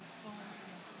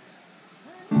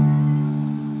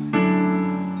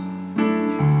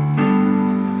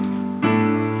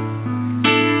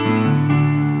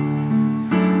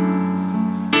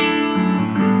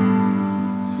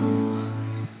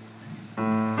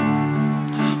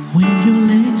your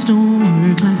legs don't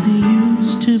work like they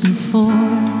used to before,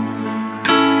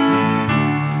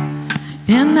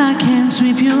 and I can't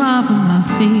sweep you off of my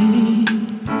feet.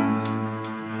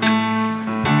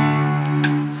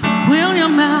 Will your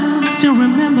mouth still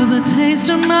remember the taste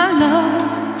of my love?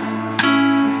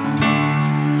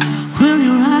 Will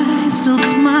your eyes still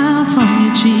smile from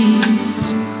your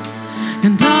cheeks?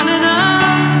 And darling, I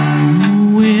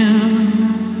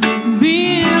will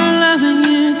be loving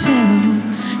you till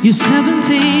you're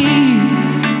 17.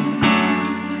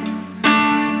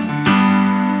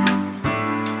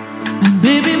 And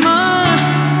baby, my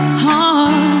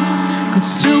heart could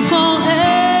still fall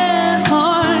as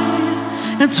hard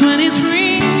at 23.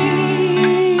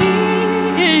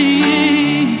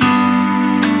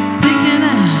 Thinking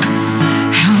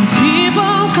how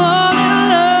people fall in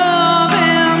love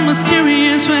in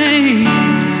mysterious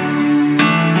ways.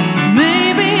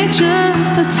 Maybe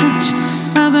just the touch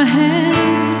of a hand.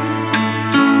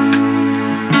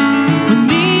 With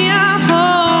me, I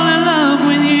fall in love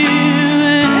with you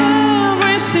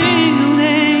every single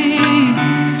day,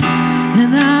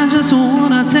 and I just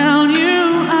wanna tell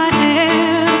you I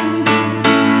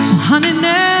am. So honey,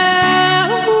 now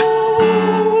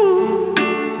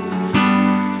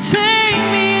take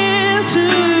me into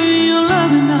your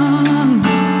loving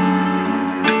arms.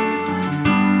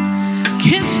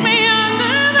 Kiss me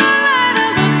under the light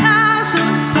of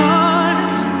 1,000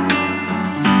 stars.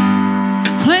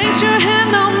 Place your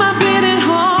hand on my beating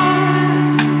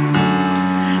heart.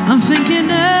 I'm thinking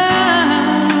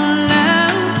out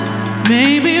loud,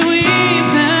 maybe we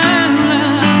found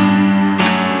love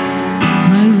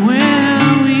right where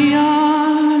we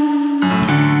are.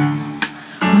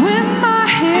 When my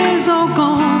hair's all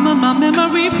gone but my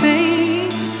memory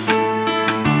fades,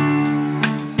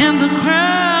 and the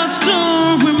crowds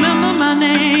don't remember my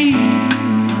name.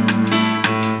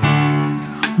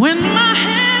 When my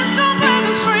hands don't play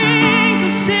the strings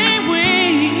the same way,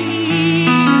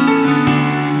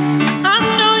 I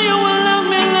know you will love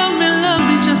me, love me, love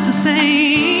me just the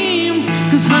same.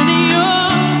 'Cause honey, your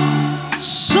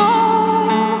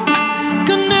soul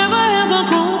can never ever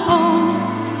grow old.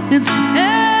 It's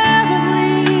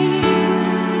evergreen.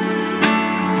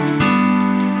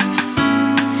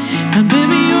 And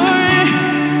baby, your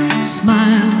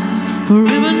smile's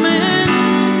forever in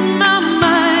my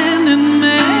mind and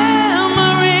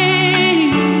memory.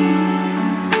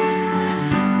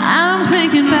 I'm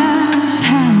thinking about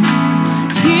how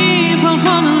people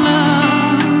fall in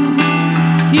love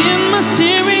in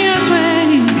mysterious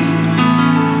ways.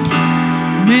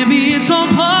 Maybe it's all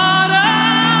part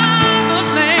of the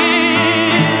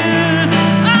plan.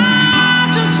 I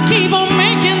just keep on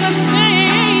making the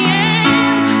same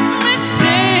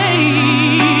mistakes,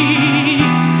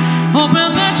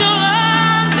 hoping that you'll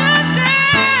understand.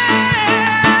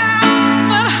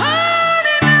 But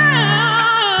honey, now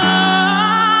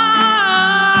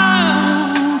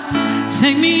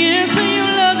take me into your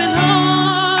loving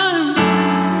arms.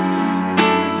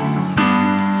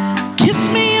 Kiss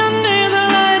me under the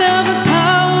light of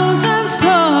 1,000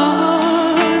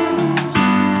 stars.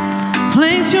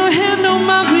 Place your hand on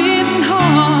my beating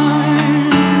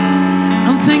heart.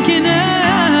 I'm thinking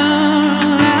out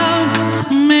loud,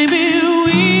 maybe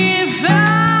we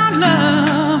found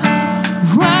love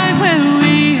right where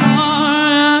we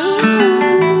are.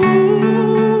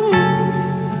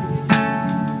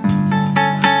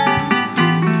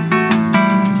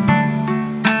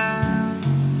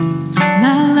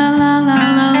 La la la la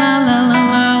la la la la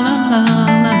la la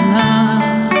la la.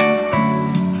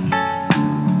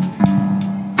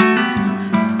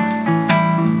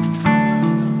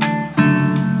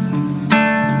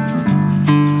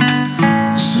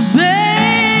 So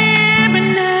baby,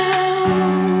 now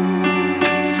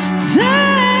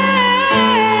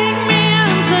take me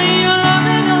into your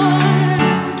loving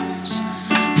arms.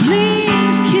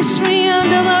 Please kiss me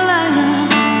under the light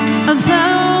of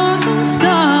 1,000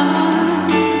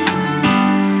 stars.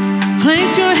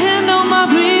 Place your hand on my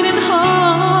beating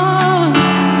heart.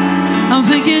 I'm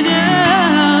thinking